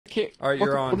Alright,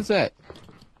 you're on. What is that?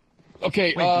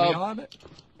 Okay, Wait,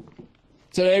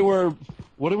 today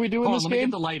what are we doing in this let me game?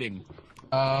 get the lighting.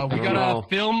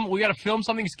 We gotta film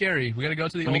something scary. We gotta go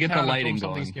to the Let me old get the town and lighting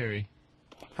film something going. scary.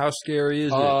 How scary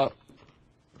is it?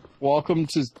 Welcome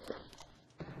to...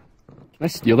 Can I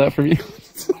steal that from you?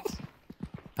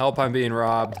 Help, I'm being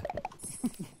robbed.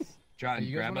 John,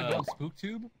 You guys grab wanna a go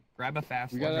SpookTube? grab a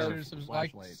fast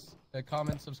Like,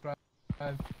 comment, subscribe.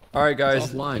 Alright guys,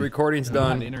 It's offline. the recording's on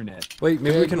done. internet. Wait,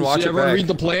 maybe we can watch Did it everyone back. read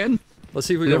the plan? Let's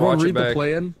see if we Did can watch everyone it read the back.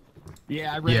 plan?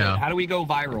 Yeah, I read Yeah. it. How do we go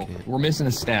viral? We're missing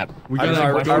a step. We I gotta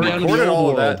recorded go down to the all old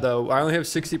of that world. though. I only have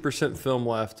 60% film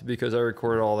left because I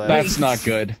recorded all that. That's not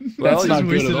good. Well, That's not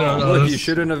good at all. Look, you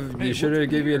shouldn't have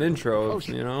give you an intro,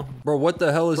 you know? Bro, what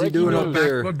the hell is he doing up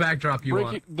there? What backdrop you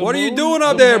want? What are you doing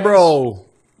up there, bro?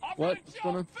 What?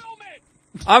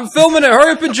 I'm filming it.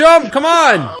 Hurry up and jump. Come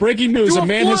on. Breaking news, a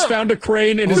man has found a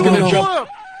crane and is gonna jump.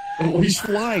 Oh, he's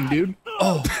flying, dude.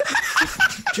 Oh.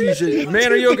 Jesus.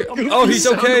 Man, are you okay? Oh, he's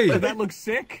okay. That looks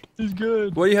sick. He's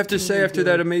good. What do you have to say after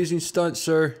that amazing stunt,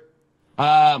 sir?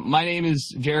 My name is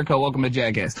Jericho. Welcome to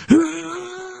Jackass.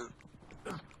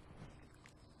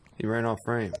 He ran off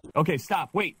frame. Okay, stop.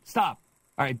 Wait, stop.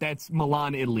 All right, that's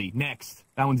Milan, Italy. Next.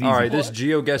 That one's easy. All right, this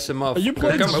Geo gets him up. you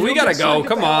playing Come on, we gotta go.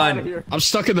 Come on. I'm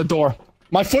stuck in the door.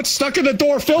 My foot's stuck in the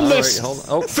door. Film this. All right,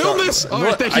 hold on. Oh, Film sorry. this. All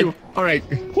right, thank you. All right.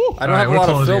 Whew. I don't have a we're lot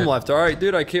of closing film it. left. All right,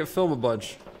 dude, I can't film a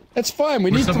bunch. That's fine.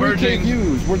 We need 3K submerging.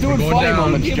 views. We're doing going funny down.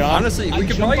 moments, John. Honestly, we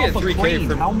could probably get 3K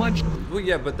from. How much? Well,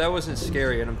 yeah, but that wasn't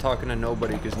scary, and I'm talking to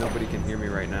nobody because nobody can hear me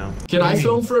right now. Can I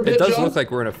film for a bit, It does John? look like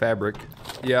we're in a fabric.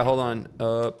 Yeah, hold on.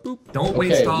 Boop. Don't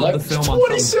waste all the film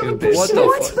on something stupid. What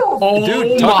the fuck? Oh,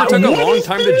 Dude, Tucker took a long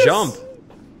time to jump.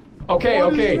 Okay.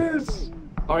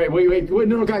 All right, wait,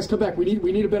 no, guys, come back. We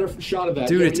need a better shot of that.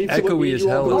 Dude, Yeah, it's we need someone- echoey we need as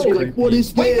you all hell. to It's go, creepy. what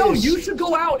is this? Wait, no, you should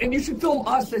go out and you should film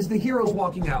us as the heroes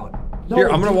walking out. No, Here,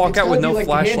 I'm gonna dude, walk it's out with gotta no be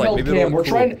like the flashlight. handheld Maybe it'll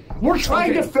cam. look We're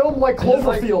trying to film like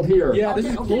Cloverfield here. Yeah, this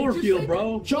is Cloverfield,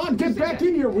 bro. John, get back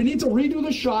in here. We need to redo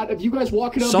the shot of you guys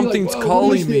walking up. Something's be like, calling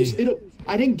what is me. this?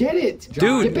 I didn't get it.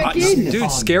 Dude, get back in.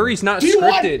 dude, scary's not Do you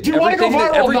want- scripted. do you wanna go viral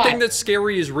or Everything not? that's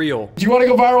scary is real. Do you want to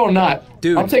go viral or not?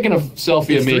 Dude, I'm taking a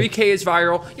selfie of me. 3K is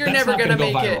viral. You're That's never not gonna go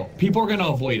make viral. it. People are gonna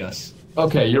avoid us.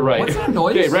 Okay, you're right. What's that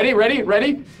noise? Okay, ready?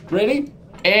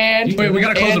 And Wait, we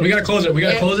gotta close it. We gotta close it. We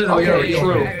gotta close it.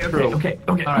 Okay, true. Okay.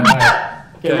 All right.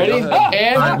 Okay, ready? go ahead.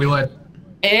 And All right, we let.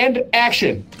 and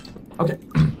action. Okay.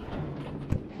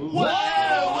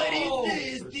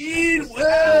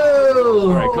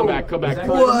 All right, come back.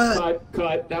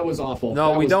 Cut. That was awful. No,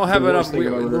 That we was don't have the enough. worst thing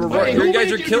I've ever heard. You Who guys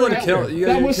made are you killing do that? kill. You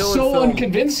guys That are was killing so film.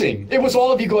 unconvincing. It was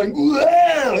all of you going,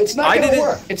 "Wow, it's not I gonna didn't-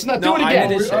 work. It's not. No, Do it I again.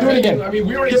 didn't say Do it again. I mean,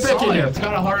 we already Get back saw in it. here. It's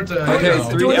kind of hard to. Okay, you know.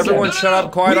 three. it Everyone, again. shut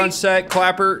up. Quiet on set.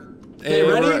 Clapper. Okay,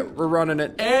 And ready? we're running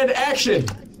it. And action.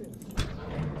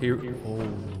 Here.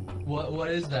 What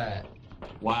is that?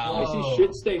 Wow. I see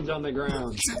shit stains on the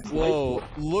ground. Whoa!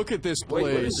 Look at this place.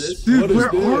 Wait, what is this? Dude, where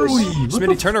are we?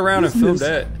 Smitty, turn around and film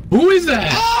that. Who is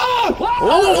that? Oh,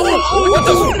 what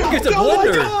the fuck? It's a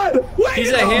blender.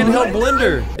 He's a handheld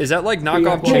blender. Is that like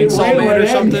knockoff Chainsaw Man or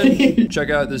something?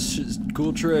 Check out this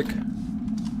cool trick.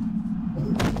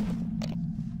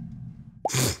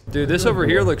 Dude, this over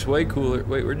here looks way cooler.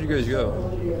 Wait, where'd you guys go?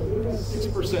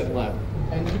 6% left.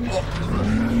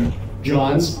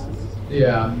 John's.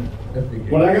 Yeah.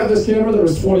 When I got this camera, there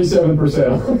was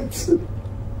 27%.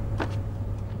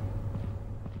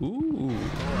 Ooh.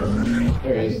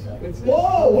 There it is.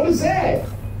 Whoa! What is that?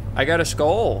 I got a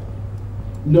skull.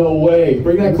 No way!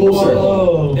 Bring that closer.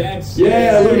 Oh, that's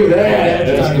Yeah, look at that.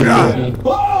 That's crazy.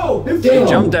 Whoa! Damn.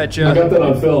 Jumped at you. I got that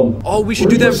on film. Oh, we should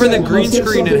do that for the 100%. green Let's get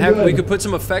screen and something have. good. We could put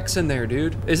some effects in there,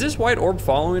 dude. Is this white orb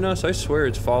following us? I swear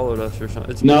it's followed us or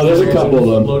something. It's No, there's a couple of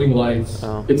them. Floating lights.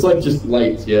 Oh. It's like just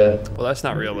lights, yeah. Well, that's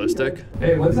not realistic.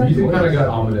 Hey, what's that? You kind of got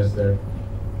ominous there.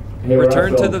 Hey, we're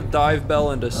Return on to film. the dive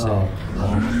bell and descend.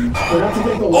 Forgot to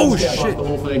take the Oh, lens cap off shit. the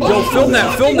whole thing. Yo, film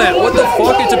that, film that. What the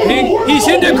fuck? It's a pig. He's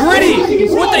hitting the gritty.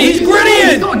 What the? He's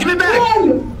grittying. Give it back.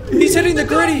 Run! He's hitting the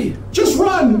gritty. Just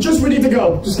run! Just we need to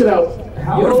go. Just get out.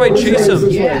 What if I chase him?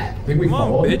 Yeah. I think we Come on,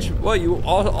 followed. bitch. What, you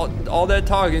all that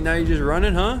talking, now you just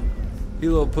running, huh? You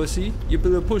little pussy. You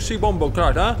little pussy bombo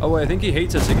clot, huh? Oh, wait, I think he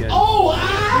hates us again. Oh!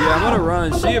 Yeah, I'm gonna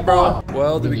run. See you, bro.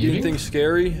 Well, did we get anything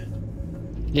scary?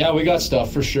 Yeah, we got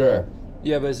stuff for sure.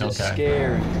 Yeah, but it's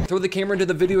scary. Throw the camera into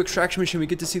the video extraction machine. We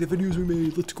get to see the videos we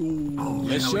made. Let's go.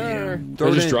 Yes, sir. Throw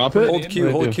it just in. drop it? Hold Q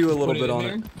a little Put it bit in on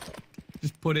there. it.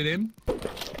 Just put it in.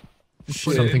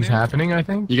 Something's happening, I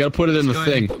think. You gotta put it in the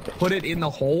thing. Put it in the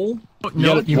hole.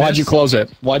 Why'd you close it?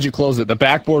 Why'd you close it? The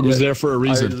backboard was there for a I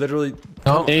reason. literally.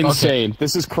 Oh, Insane.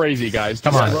 This is crazy, guys.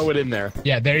 Come on. Throw it in there.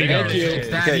 Yeah, there you go. Thank you. It's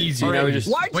that Okay, easy. now we just.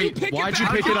 Why'd you pick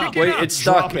it up? Wait, it's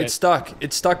stuck. Drop it. It's stuck.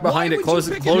 It's stuck behind Why it. would Close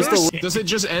you it. pick Close it the. Does it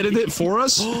just edit it for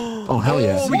us? Oh, hell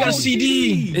yeah. We got a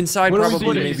CD. Inside, What are we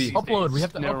probably, doing? maybe. Upload. We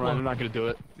have to Never mind, I'm upload. not gonna do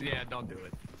it. Yeah, don't do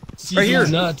it. Right here.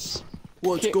 Nuts.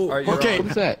 Let's go. All right, you're Okay. on.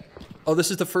 What's that? Oh,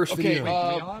 this is the first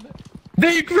video.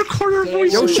 They recorded our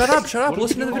voices. Yo, shut up. Shut up.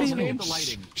 Listen to the video. The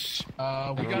lighting.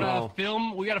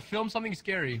 We gotta film something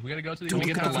scary. We gotta go to the. We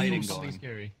get gotta the lighting views. something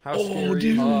scary. How scary. Oh,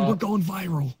 dude, we're going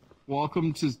viral.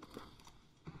 Welcome to... Can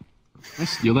I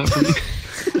steal that from you?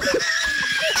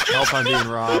 Help, I'm being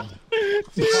robbed.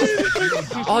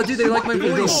 Oh, dude, they like my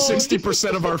There goes voice.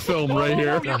 60% of our film right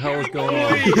here. What the hell is going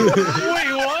on? Wait,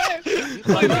 what?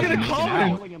 Like, look at the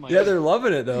comment. Yeah, they're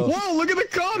loving it though. Whoa, look at the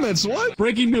comments. What?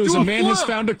 Breaking news. A man has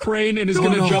found a crane and is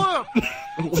gonna jump.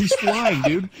 He's flying,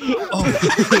 dude.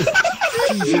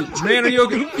 Man, are you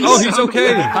okay? Oh, he's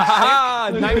okay.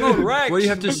 Night mode wrecked. What do you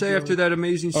have to say after that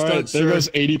amazing All stunt, right, there sir? goes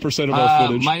 80% of our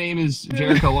footage. My name is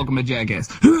Jericho. Welcome to Jackass.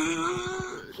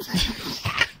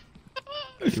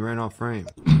 You ran off frame.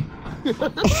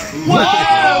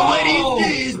 Wow, what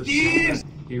is this,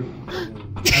 dude?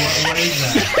 What is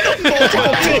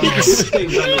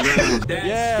that? That's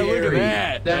Yeah, look at scary.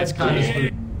 that. That's kind of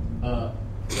scary.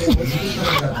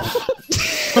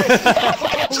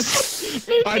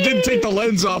 I didn't take the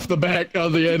lens off the back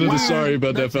on the end of the. Sorry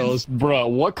about that, fellas. Bruh,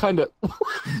 what kind of...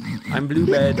 I'm blue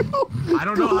bed. I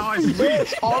don't know how I sleep.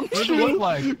 What does it look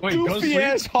like? Wait, go Goofy sleep.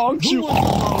 ass honk you.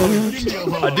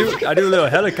 I do a little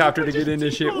helicopter to get in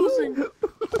this shit.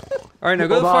 All right, now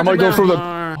go the Hold on, fuck I might go for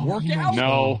the-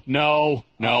 Workout?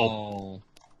 No.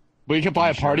 We could buy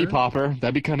a party popper.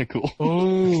 That'd be kind of cool.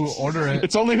 Ooh, order it.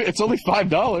 It's only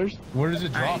 $5. Where does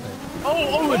it drop it?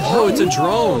 Oh, it's a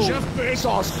drone. Jeff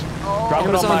Bezos. Drop it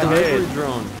Amazon on my delivery head.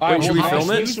 drone. All right, Wait, should we film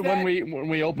this it? when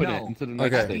we open No. it into the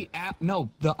next Okay. thing? No,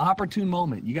 the opportune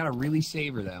moment. You gotta really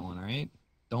savor that one, all right?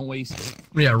 Don't waste it.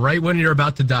 Yeah, right when you're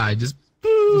about to die, just.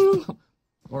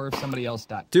 Or if somebody else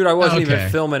died. Dude, I wasn't even Okay.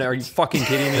 filming it. Are you fucking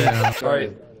kidding me? All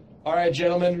right. All right,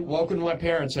 gentlemen. Welcome to my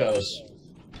parents' house.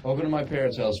 Welcome to my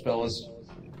parents' house, fellas.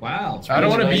 Wow. I don't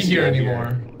want to be nice here out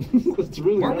anymore. It's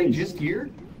really Weren't we just here?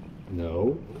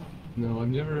 No. No, I've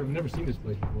never seen this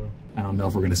place before. I don't know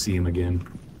if we're gonna see him again.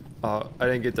 I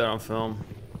didn't get that on film.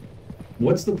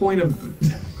 What's the point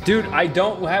of? Dude, I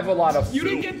don't have a lot of. You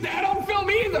didn't get that on film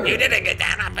either. You didn't get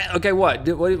that on film. Okay, what?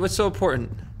 What's so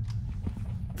important?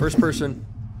 First person.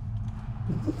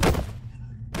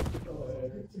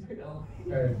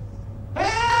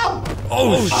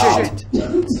 Oh shit!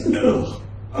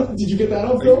 Did you get that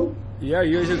on film? Yeah,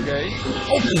 yours okay?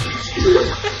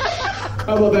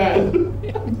 How about that?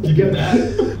 You get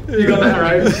that? You got that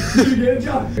right? You get it,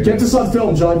 John. Get this on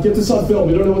film, John. Get this on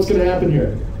film. We don't know what's gonna happen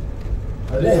here.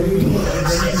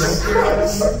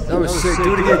 That was sick.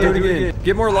 Do it again. Do it again.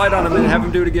 Get more light on him and have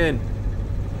him do it again.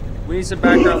 We need some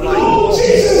background light.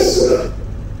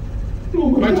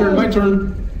 My turn. My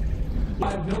turn.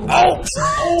 Oh,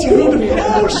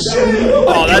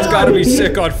 that's got to be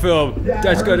sick on film.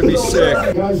 That's got to be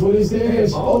sick. Guys, what is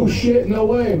this? Oh shit! No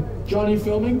way. John, you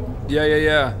filming?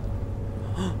 Yeah.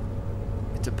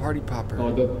 It's a party popper.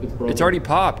 It's broken. It's already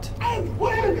popped.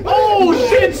 Oh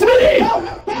shit, Sonny!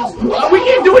 We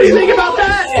can't do anything about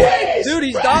that! Dude,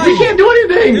 he's dying. We can't do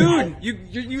anything!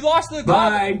 Dude, you lost the.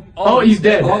 Bye. Oh, he's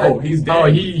dead. Oh, he's dead. Oh,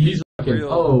 he's fucking. Real.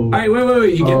 Oh. All right,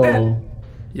 wait. You get that?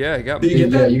 Yeah, I got Did me. you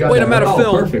get that? You got Wait, that I'm out of right.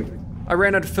 film. Perfect. I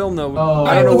ran out of film though. Oh.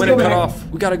 I don't know Let's when go it cut back. off.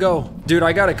 We gotta go, dude.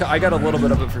 I got a little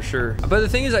bit of it for sure. But the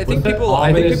thing is, I think that people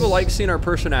ominous- like seeing our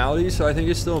personalities. So I think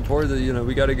it's still important that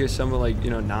we gotta get some like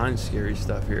non-scary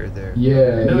stuff here or there.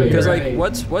 Yeah. No, Because you're like,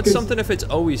 right. what's something if it's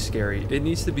always scary? It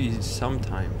needs to be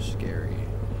sometimes scary.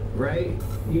 Right?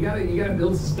 You gotta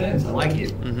build suspense. I like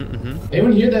it.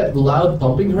 Anyone hear that loud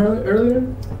thumping earlier?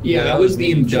 Yeah, that was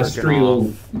the me jerking industrial.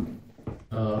 off.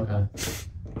 Oh, okay.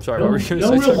 Sorry, No, what were you gonna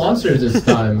no say? real monsters this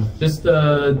time. Just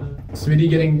Smitty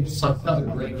getting sucked up.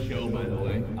 Great show, by the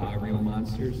way. Real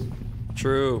Monsters.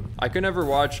 True. I could never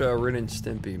watch Ren and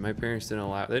Stimpy. My parents didn't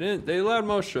allow. They allowed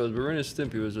most shows, but Ren and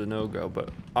Stimpy was a no-go. But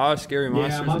Scary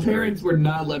Monsters. Yeah, my was great. parents would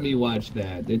not let me watch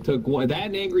that. They took that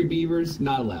and Angry Beavers,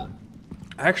 not allowed.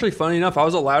 Actually, funny enough, I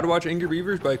was allowed to watch Angry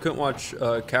Beavers, but I couldn't watch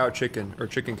Cow Chicken or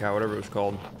Chicken Cow, whatever it was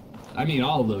called. I mean,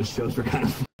 all of those shows were kind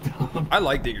of dumb. I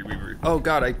liked Angry Beavers. Oh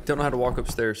God, I don't know how to walk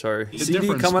upstairs. Sorry. The CD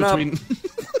difference coming between- up.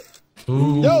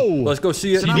 Ooh. Let's go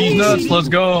see it. CD's nuts. Let's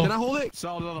go. Can I hold it?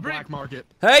 Sell it on the black market.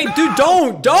 Hey, dude,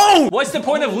 don't! What's the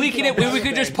point of leaking it when we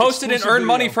could just post it and earn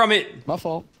money from it? My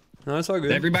fault. No, it's all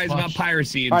good. Everybody's about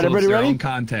piracy All right, until it's everybody their ready? own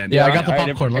content. Yeah, I got the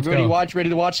popcorn. Let's everybody go. ready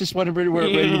to watch this one?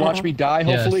 Everybody ready to watch me die?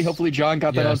 Hopefully, Yes. hopefully John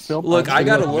got that on Yes. film. Look, I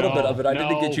got a No, little bit of it. I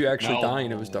didn't no, get you actually no.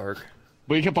 dying. It was dark.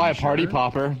 We could buy a party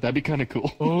popper. That'd be kind of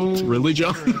cool. Really,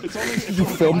 John? You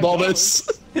filmed all this?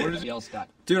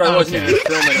 Dude, I wasn't even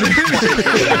filming.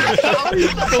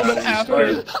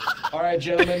 All right,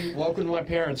 gentlemen, welcome to my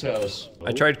parents' house.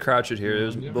 I tried to crouch it here. It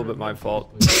was a little bit my fault.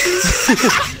 I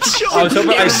was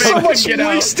hoping So much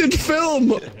wasted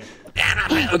film!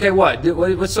 Okay, what?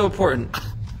 What's so important?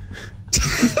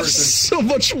 So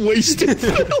much wasted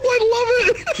film! I love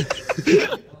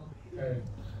it!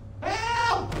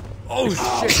 Oh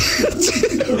shit!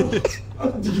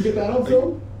 Did you get that on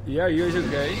film? Yeah, you guys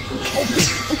okay?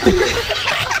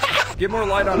 Get more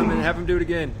light on him and have him do it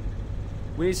again.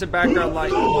 We need some background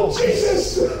light. Oh,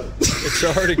 Jesus! It's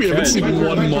already We haven't good. seen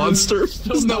one monster.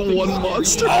 There's not one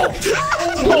monster.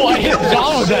 Oh, I hit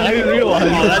John with that. I didn't realize.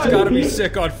 Oh, that's gotta be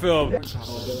sick on film. It's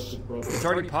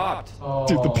already popped.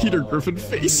 Dude, the Peter Griffin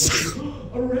face.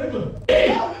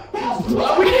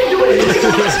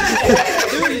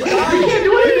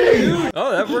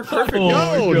 Oh, that worked perfect.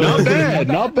 No, not bad,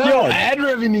 not bad. Ad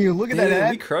revenue. Look at that Yeah,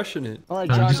 ad. we crushing it. All right,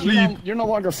 John, you're no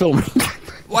longer filming.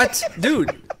 What?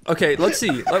 Dude. Okay, let's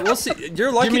see. We'll see.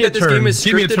 You're lucky me a that this turn. game is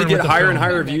Give me a scripted to turn get with the higher and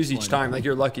film. higher views each time. Like,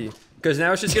 you're lucky. Because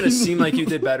now it's just gonna seem like you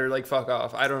did better. Like, fuck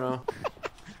off. I don't know.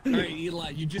 All right, Eli,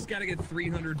 you just gotta get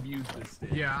 300 views this day.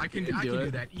 Yeah, I can do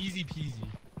that. Easy peasy.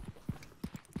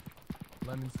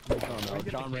 Lemon squeeze. Oh no,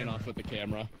 John ran off with the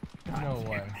camera. No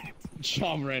way.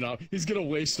 John ran off. He's gonna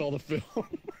waste all the film.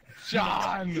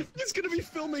 John! He's gonna be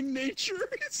filming nature.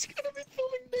 He's gonna be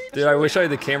filming nature. Dude, I wish I had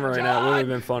the camera right now. It would have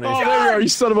been funny. Oh, there you are, you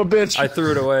son of a bitch. I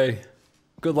threw it away.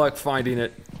 Good luck finding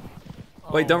it.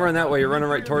 Wait, don't run that way. You're running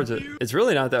right towards it. It's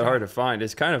really not that hard to find.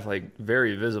 It's kind of like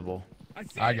very visible.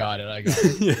 I got it. I got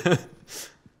it. Yeah.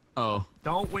 Oh.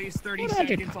 Don't waste 30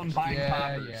 seconds on buying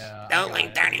poppers. Yeah. Don't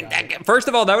like 30 seconds. First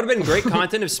of all, that would have been great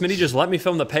content if Smitty just let me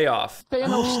film the payoff.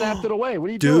 Thanos snapped it away. What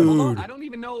are you doing? Dude. I don't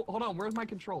even know. Hold on, where's my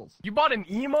controls? You bought an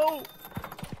emo?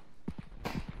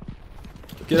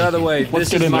 Get out of the way. This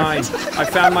get is in there. mine. I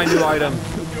found my new item.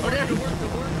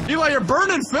 Eli, you're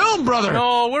burning film, brother!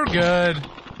 No, we're good.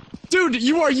 Dude,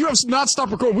 you have not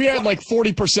stopped recording. We had like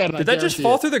 40%. Did that just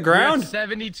fall through the ground?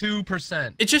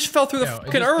 72%. It just fell through the No, it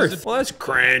fucking just- earth. Well, that's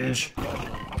cringe.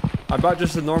 I bought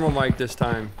just a normal mic this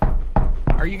time.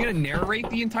 Are you gonna narrate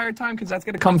the entire time? Because that's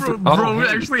gonna come through. Bro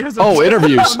actually has a Oh,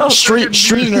 interviews.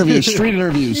 Street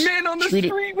interviews. Man on the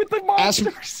street with the Ask,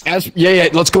 monsters. yeah,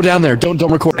 let's go down there. Don't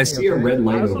record. I see a red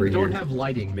light over here. Don't have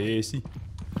lighting. Macy.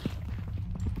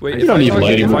 Wait, You don't need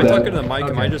lighting if I with talk that. into the mic,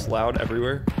 am I just loud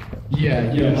everywhere?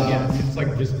 Yeah. It's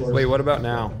like Discord. Wait, what about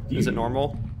now? Is it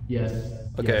normal? Yes.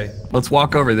 Okay. Let's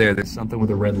walk over there. There's something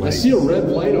with a red I light. see a red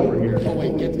light over here. Oh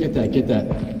wait, get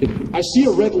that. I see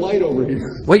a red light over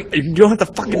here. Wait, you don't have the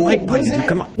fucking mic, buddy.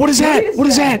 Come on. What is that? What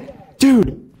is that?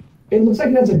 Dude. It looks like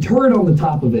it has a turret on the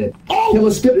top of it. Oh! Okay,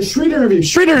 let's get a street interview.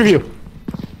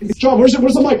 John, where's the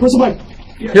mic? Where's the mic?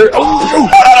 Here. Oh!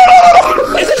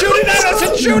 It's shooting at us!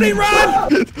 It's shooting!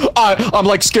 Run! I'm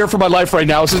like scared for my life right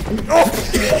now. It's just,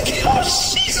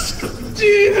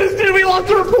 Jesus, dude, we lost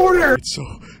the reporter. It's so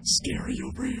scary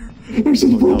over here. there's a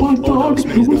robot dog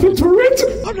with a turret.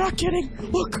 I'm not kidding.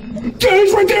 Look.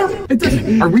 It's right there.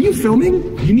 Are you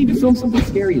filming? You need to film something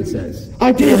scary, it says.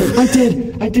 I did a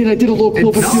little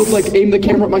Cloverfield, like aim the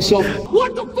camera at myself.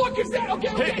 What the fuck is that?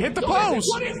 Okay. Hit the pose.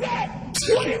 What is that?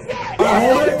 What is that?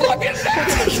 What the fuck is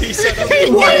that?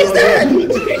 What is that?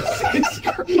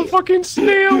 A fucking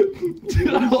snail.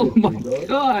 Oh my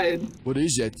god. What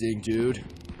is that thing, dude?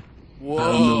 I don't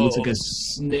know, it looks like a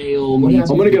snail. I'm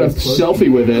gonna get a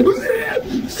selfie with it.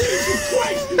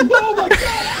 Oh my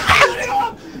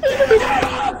god!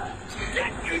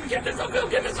 Get this on film!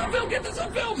 Get this on film! Get this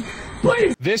on film!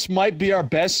 Please! This might be our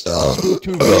best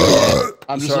YouTube video.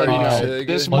 I'm just Sorry, letting you know. Sig.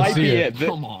 This Let's might see be it. it.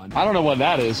 Come on. I don't know what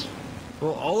that is.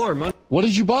 Well, all our money. What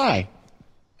did you buy?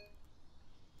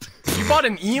 You bought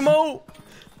an emo?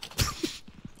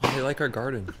 They like our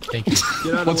garden. Thank you.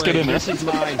 Get out of Let's the way. get in there. This is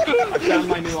mine. I found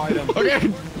my new item.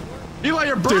 Okay. Eli,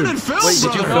 you're burning film, Wait, did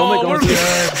you brother. film it? we're Going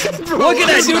good. Look at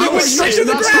that, dude! It went straight to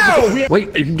the ground!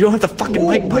 Wait, you don't have the fucking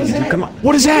mic, buddy. Come on.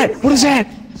 What is that? What is that?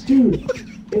 Dude,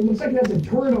 it looks like it has a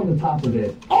turret on the top of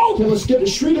it. Okay, let's get a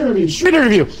street interview.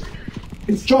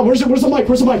 John, where's the mic?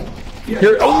 Where's the mic?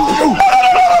 Here. Oh!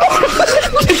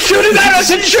 It's shooting at us!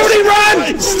 It's shooting! Run!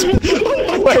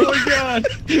 Wait, Oh my god.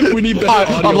 We need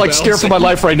better I'm like scared for my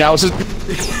life right now. It's just,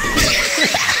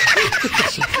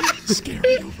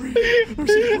 Scary over here. There's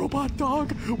a robot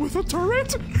dog with a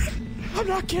turret. I'm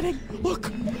not kidding.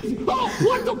 Look. Oh,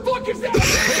 what the fuck is that?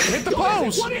 Hit the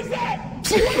post. What is that?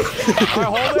 Alright,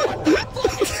 hold it.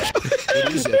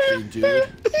 What is that thing, dude?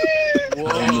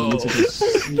 Whoa.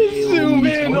 Zoom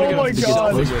in. Oh my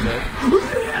god.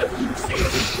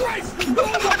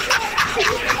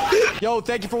 Yo,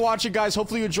 thank you for watching, guys.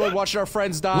 Hopefully you enjoyed watching our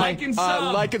friends die. Like and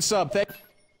sub. Like and sub.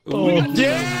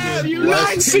 Yeah, you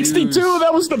 962.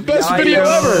 That was the best Yikes. video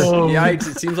ever. Yikes,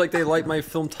 it seems like they like my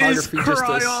filmography just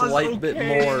a slight bit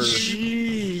more.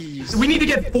 Jeez. We need to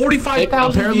get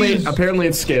 45,000 views. Apparently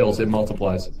it scales, it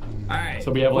multiplies. Alright.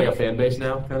 So we have like a fan base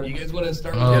now, kind of? You guys want to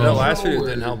start? Yeah, that last video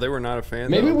didn't help. They were not a fan.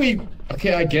 Maybe though. we.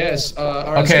 Okay, I guess.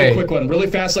 Alright, Okay. let's do a quick one. Really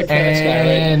fast, like Fast Guy, right?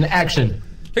 And action.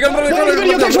 Hey, go,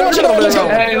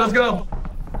 Hey, let's go.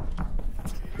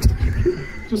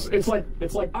 Just, it's like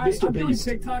Mr.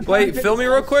 Beast. Wait, film me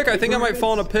real quick. I think I might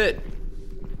fall in a pit.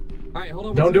 Alright, hold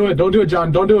on. Don't do it,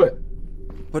 John, don't do it.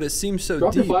 But it seems so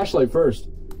Drop your deep. flashlight first.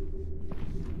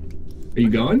 Are you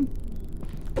going?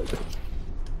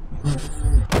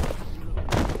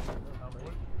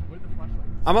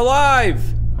 I'm alive!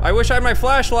 I wish I had my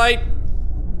flashlight.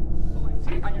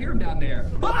 I hear him down there.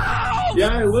 Yeah,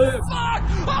 I live.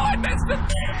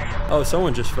 Oh,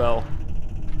 someone just fell.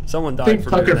 Someone died for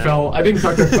doing that. I think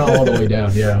Tucker fell all the way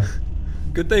down, yeah.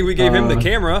 Good thing we gave him the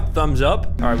camera. Thumbs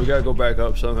up. Alright, we gotta go back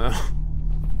up somehow.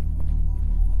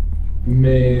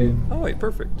 Man. Oh wait,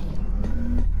 perfect.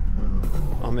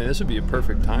 Oh man, this would be a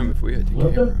perfect time if we had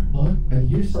the camera. fuck? I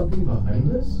hear something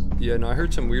behind us? Yeah, no, I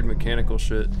heard some weird mechanical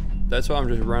shit. That's why I'm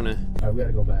just running. Alright, we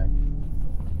gotta go back.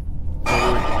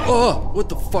 Oh, what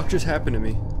the fuck just happened to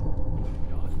me?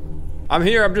 I'm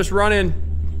here, I'm just running.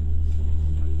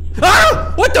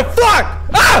 Ah! What the fuck?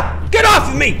 Ah! Get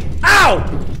off of me!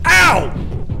 Ow!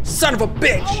 Ow! Son of a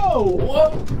bitch! Oh,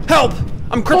 what? Help!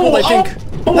 I'm crippled, I think.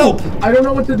 Help! I don't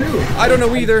know what to do. I don't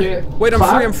know either. can't- Wait, I'm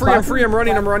free, I'm Clap, free, I'm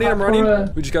running, I'm running, I'm running.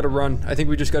 clap. We just gotta run. I think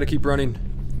we just gotta keep running.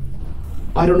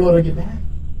 I don't know how to get back.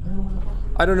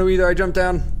 I don't know either, I jumped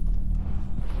down.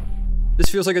 This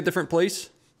feels like a different place.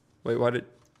 Wait, why did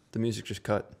the music just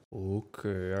cut?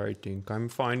 Okay, I think I'm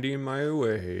finding my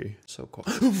way. So cool.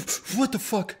 What the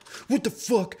fuck? What the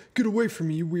fuck? Get away from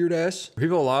me, you weird ass. Are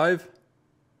people alive?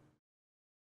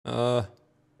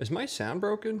 Is my sound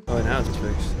broken? Oh, now it's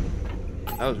fixed.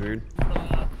 That was weird.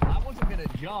 I wasn't gonna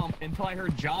jump until I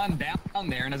heard John down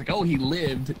there, and I was like, oh, he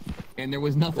lived, and there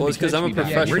was nothing. Well, it's because I'm a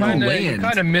professional. You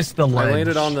kind of missed the ledge. I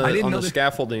landed on I didn't know the that-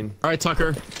 scaffolding. Alright,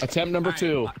 Tucker. Attempt number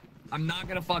 2. I'm not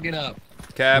gonna fuck it up.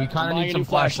 Cap. We kind of Buying need a some new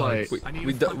flashlight.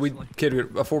 flashlights. We kid,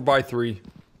 a 4x3.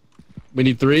 We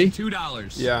need 3.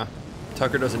 $2. Yeah.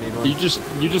 Tucker doesn't need one. You just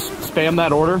spam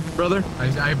that order, brother?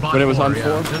 I bought When it was on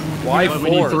 4, 4? Why But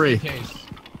we need 4? 3. Case.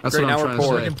 That's Great, what now I'm we're trying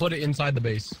poor. to I say. can put it inside the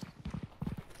base.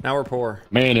 Now we're poor.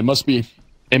 Man, it must be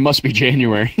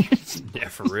January. Yeah,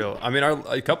 for real. I mean,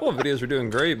 a couple of videos are doing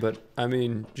great, but I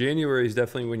mean, January is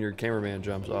definitely when your cameraman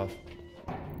jumps off.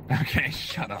 Okay,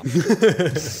 shut up.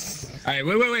 All right,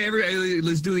 wait, everybody,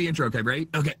 let's do the intro, okay, right?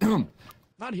 Okay.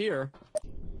 Not here.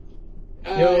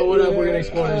 Yo, what up? We're gonna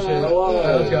explore this shit.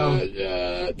 Let's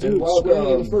go. Dude,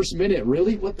 welcome. The first minute,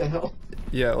 really? What the hell?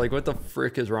 Yeah, like what the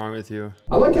frick is wrong with you?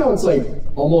 I like how it's like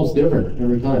almost different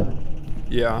every time.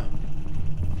 Yeah.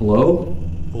 Hello?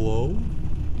 Hello?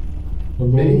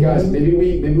 Maybe guys, maybe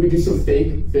we do some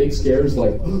fake scares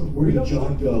like, where did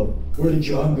John go? Where did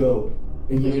John go?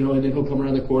 And you know, and then he'll come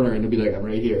around the corner and he'll be like, I'm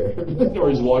right here. Or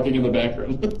he's walking in the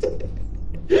background.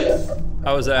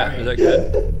 How was that? Is that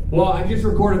good? Well, I just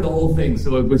recorded the whole thing,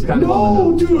 so it was kind of.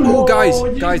 No, dude! Oh, guys,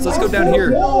 let's go down here.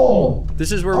 No.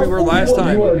 This is where we were last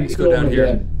time. Let's go down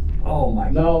here. Oh my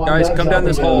god. No, I'm Guys, not come down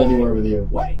this jumping hall. Anywhere with you.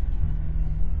 What?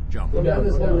 Jump. Go down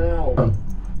this hall now.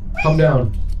 Come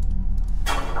down.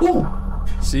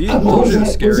 See? What Told was you that?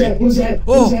 it's scary. What was that?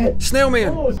 Oh, snail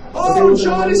man. Oh,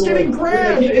 John is getting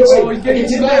grabbed. It's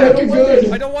not looking good.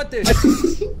 I don't want this.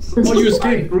 Oh, you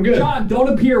escaped. We're good. John, don't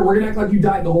appear. We're gonna act like you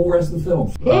died the whole rest of the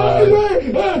film.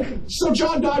 So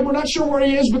John died. We're not sure where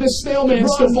he is, but this snail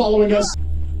man's still following us.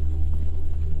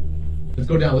 Let's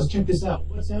go down. Let's check this out.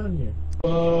 What's down here?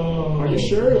 Are you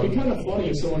sure? It'd be kind of funny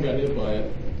if someone got hit by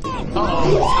it.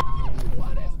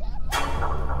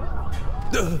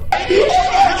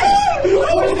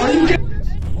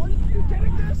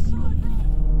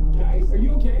 Guys, are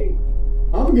you okay?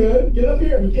 I'm good. Get up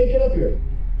here. You can't get up here.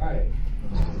 Alright.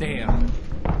 Damn.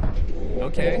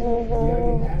 Okay. You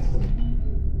hear that?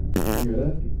 I think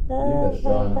that's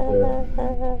John up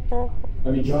there. I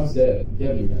mean, John's dead. You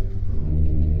can't do that.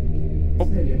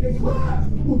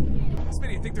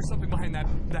 Smitty, I think there's something behind that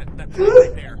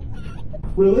right there.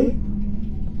 Really?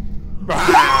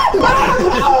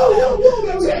 Oh,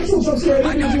 that was an actual jump scare.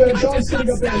 I didn't do that. John's sitting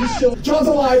up there. He's chill. John's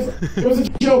alive. It was a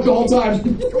joke the whole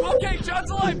time. Okay, John's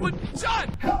alive, but John!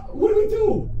 What do we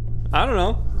do? I don't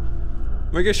know.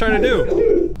 What are you guys trying to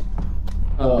do?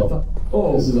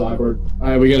 Oh, this is awkward.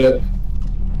 Alright, we gotta...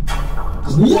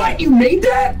 What? You made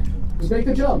that? Just make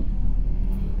the jump.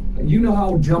 You know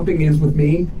how jumping is with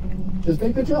me. Just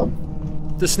make the jump.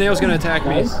 The snail's gonna attack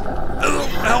me. Guys?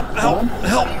 Help! Help!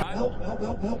 Help! Help.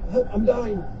 I'm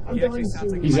dying. I'm dying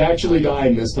soon. He's actually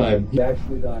dying this time. He's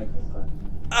actually dying this time.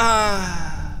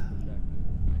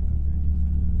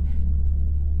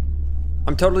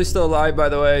 I'm totally still alive, by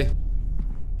the way.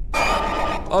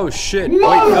 Oh shit! Wait,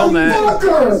 film that.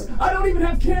 Motherfucker! I don't even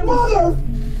have camera. Mother!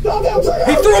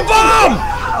 He threw a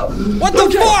bomb! What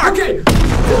the fuck? Okay.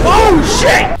 Oh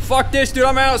shit! Fuck this, dude.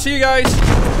 I'm out. See you guys.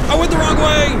 I went the wrong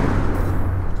way.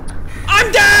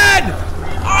 I'm dead!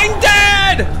 I'm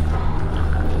dead!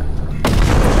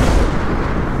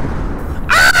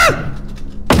 Ah!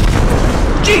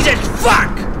 Jesus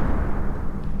fuck!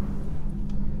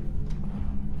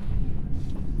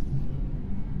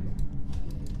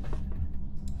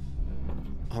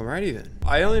 Alrighty then.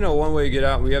 I only know one way to get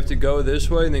out. We have to go this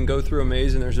way and then go through a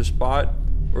maze, and there's a spot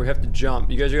where we have to jump.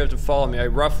 You guys are gonna have to follow me. I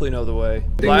roughly know the way.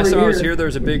 Last time I was here, there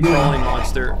was a big crawling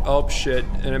monster. Oh shit,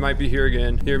 and it might be here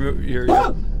again. Here, here.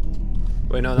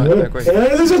 Wait, no, not that way.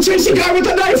 There's a chasing guy with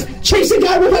a knife! Chasing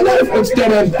guy with a knife! It's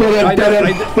dead end,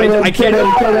 I can't.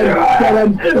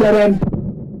 dead end.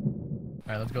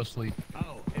 Alright, let's go sleep.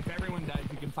 Oh, if everyone dies,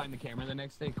 you can find the camera the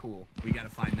next day? Cool. We gotta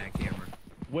find that camera.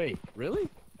 Wait, really?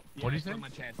 What do you think? What my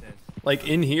chat says. Like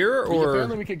in here, or?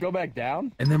 Apparently we could go back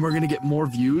down. And then we're gonna get more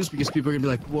views because people are gonna be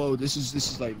like, "Whoa, this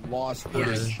is like lost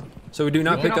footage." So we do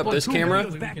not pick up this camera?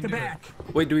 Back to back.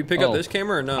 Wait, do we pick up this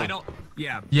camera or no? I don't.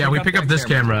 Yeah. Yeah, we pick up this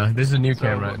camera. camera. This is a new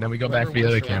camera, and then we go back for the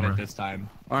other camera. This time.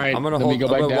 All right, I'm gonna then we go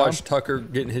back down. watch Tucker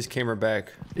getting his camera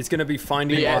back. It's gonna be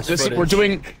finding lost this, footage.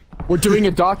 we're doing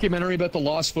a documentary about the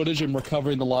lost footage, and we're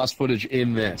covering the lost footage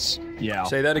in this. Yeah.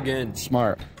 Say that again.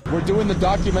 Smart. We're doing the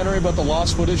documentary about the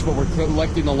lost footage, but we're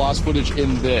collecting the lost footage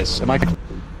in this. Am I?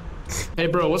 Hey,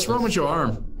 bro, what's wrong with your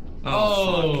arm?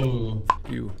 Oh.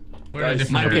 You.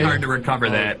 It might be hard to recover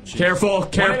that. Careful,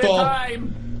 careful.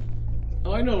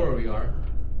 Oh, I know where we are.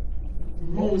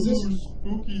 Oh, is this?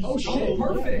 Oh shit,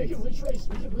 perfect.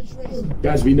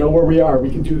 Guys, we know where we are. We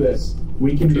can do this.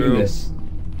 We can do this.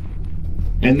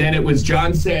 And then it was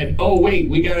John said, "Oh wait,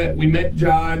 we met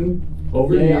John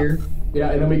over here."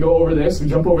 Yeah, and then we go over this. We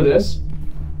jump over this.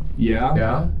 Yeah.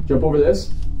 Yeah. Jump over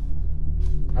this.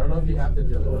 I don't know if you have to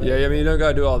jump over. Yeah, I mean, you don't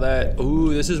gotta do all that.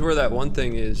 Ooh, this is where that one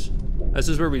thing is. This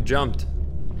is where we jumped.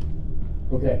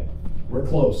 Okay, we're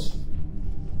close.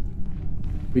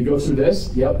 We go through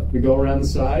this. Yep. We go around the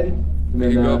side. And then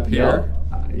We go up here.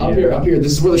 Up here.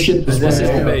 This is where the shit. This is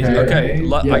the base. Okay,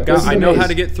 I know how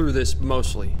to get through this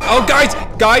mostly. Oh, guys!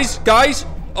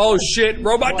 Oh shit!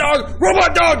 Robot dog!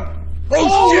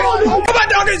 Oh shit! Robot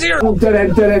dog is here! Dead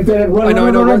end. Run,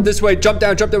 I know. run. This way. Jump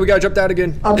down. We gotta jump down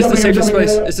again. It's the safest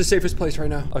place. jumping. It's the safest place right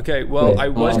now. Okay, well, I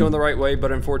was going the right way,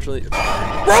 but unfortunately,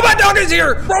 Robot dog is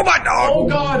here! Robot dog!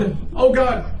 Oh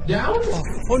god! Down?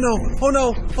 Oh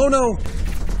no!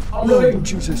 Oh really?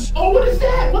 Jesus! Oh, what is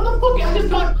that? What the fuck? I just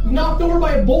got knocked over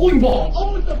by a bowling ball.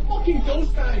 Oh, it's the fucking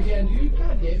ghost guy again, dude.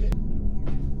 God damn it.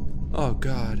 Oh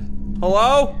god!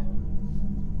 Hello?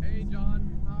 Hey, John.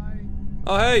 Hi.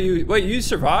 Oh hey, you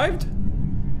survived?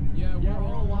 Yeah, we're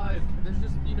all alive. There's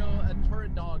just, a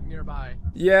turret dog nearby.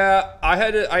 Yeah,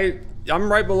 I'm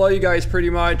right below you guys pretty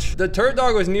much. The turret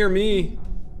dog was near me.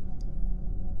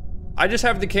 I just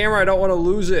have the camera, I don't want to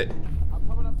lose it. I'm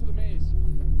coming up to the maze.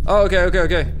 Oh,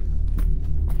 okay.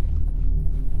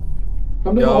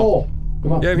 Come to the hole.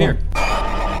 Come on. Yeah, I'm here.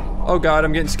 Oh god,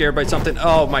 I'm getting scared by something.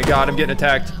 Oh my god, I'm getting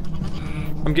attacked.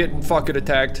 I'm getting fucking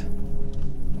attacked.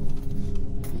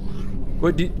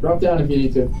 What do you... Drop down if you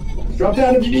need to. Drop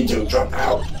down.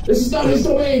 This is not his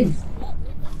domain.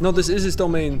 No, this is his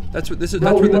domain. That's what this is. No,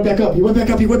 That's he what went back up. He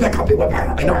went back up.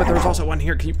 I know, but there was also one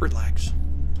here. Can you relax?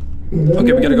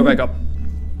 Okay, we gotta go back up.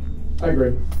 I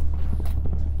agree.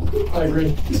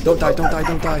 Don't die.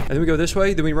 And then we go this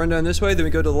way, then we run down this way, then we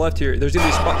go to the left here. There's gonna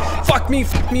be a spot. Fuck me.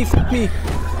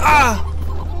 Ah!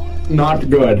 Not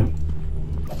good.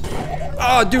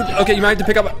 Oh, dude. Okay, you might have to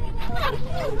pick up.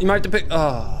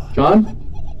 Oh. John?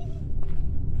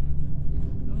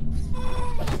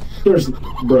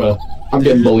 Bruh. I'm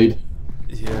getting bullied.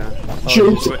 Yeah. Oh,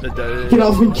 Shoot. you went to Get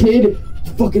off me, kid.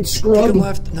 You fucking scrub. Take him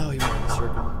left. No, you went in the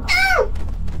circle.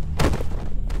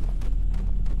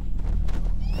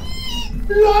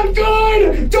 Not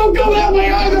good! Don't go that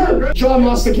way either! John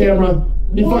lost the camera.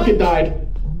 He fucking died.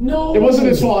 No. It wasn't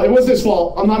his fault. It wasn't his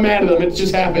fault. I'm not mad at him. It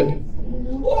just happened.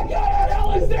 What kind of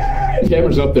hell is this? The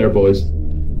camera's up there, boys.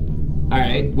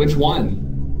 Alright, which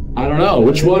one? I don't know.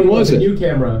 Which one was The it? new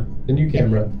camera. The new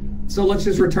camera. So let's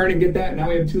just return and get that. Now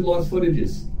we have 2 lost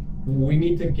footages. We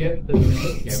need to get the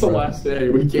It's the last day.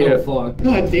 We can't. Oh, fuck.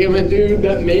 God damn it, dude.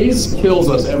 That maze kills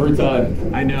us every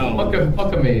time. I know.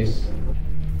 Fuck a maze.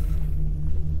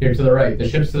 Here to the right. The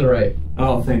ship's to the right.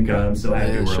 Oh, thank God. I'm so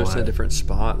happy Man, it's we're just a alive. different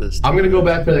spot this time. I'm gonna go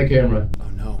back for that camera. Oh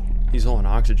no, he's low on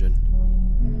oxygen.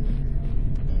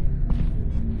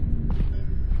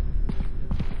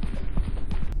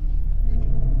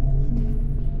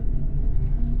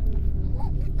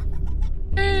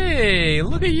 Hey,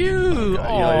 look at you. God,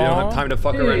 Eli, you don't have time to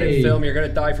fuck around and Hey. film. You're gonna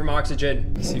die from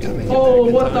oxygen. So you gotta make it Oh, back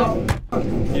in what time.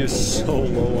 the? He is so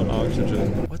low on oxygen.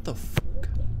 What the fuck?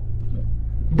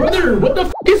 Brother, what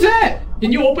the is that?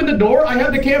 Can you open the door? I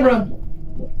have the camera.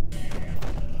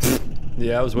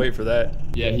 Yeah, I was waiting for that.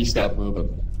 Yeah, he stopped moving.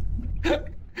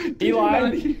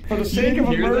 Eli, for the sake of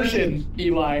immersion,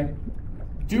 Eli,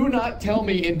 do not tell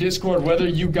me in Discord whether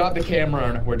you got the camera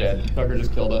or not. We're dead. Tucker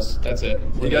just killed us. That's it.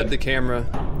 You got the camera.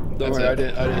 Don't That's worry, it. I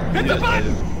didn't. Hit the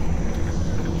button!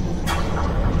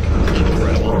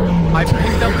 I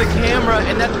picked up the camera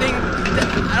and that thing,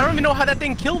 I don't even know how that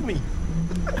thing killed me.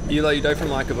 Eli, you died from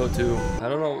lack of O2. I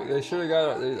don't know. They should have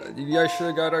got. You guys should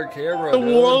have got our camera. The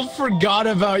man. world forgot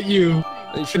about you.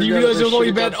 They And should've you got- realize they it was only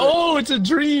should've bad. got the- Oh, it's a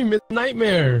dream. It's a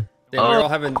nightmare. Yeah, we're all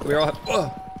having.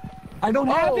 I don't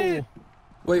have it.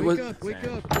 Wait, what?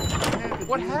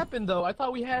 What happened though? I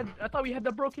thought we had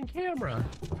the broken camera.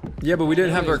 Yeah, but we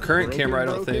didn't have our current camera. I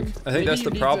don't think. I think that's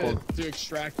the problem. To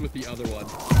extract with the other one.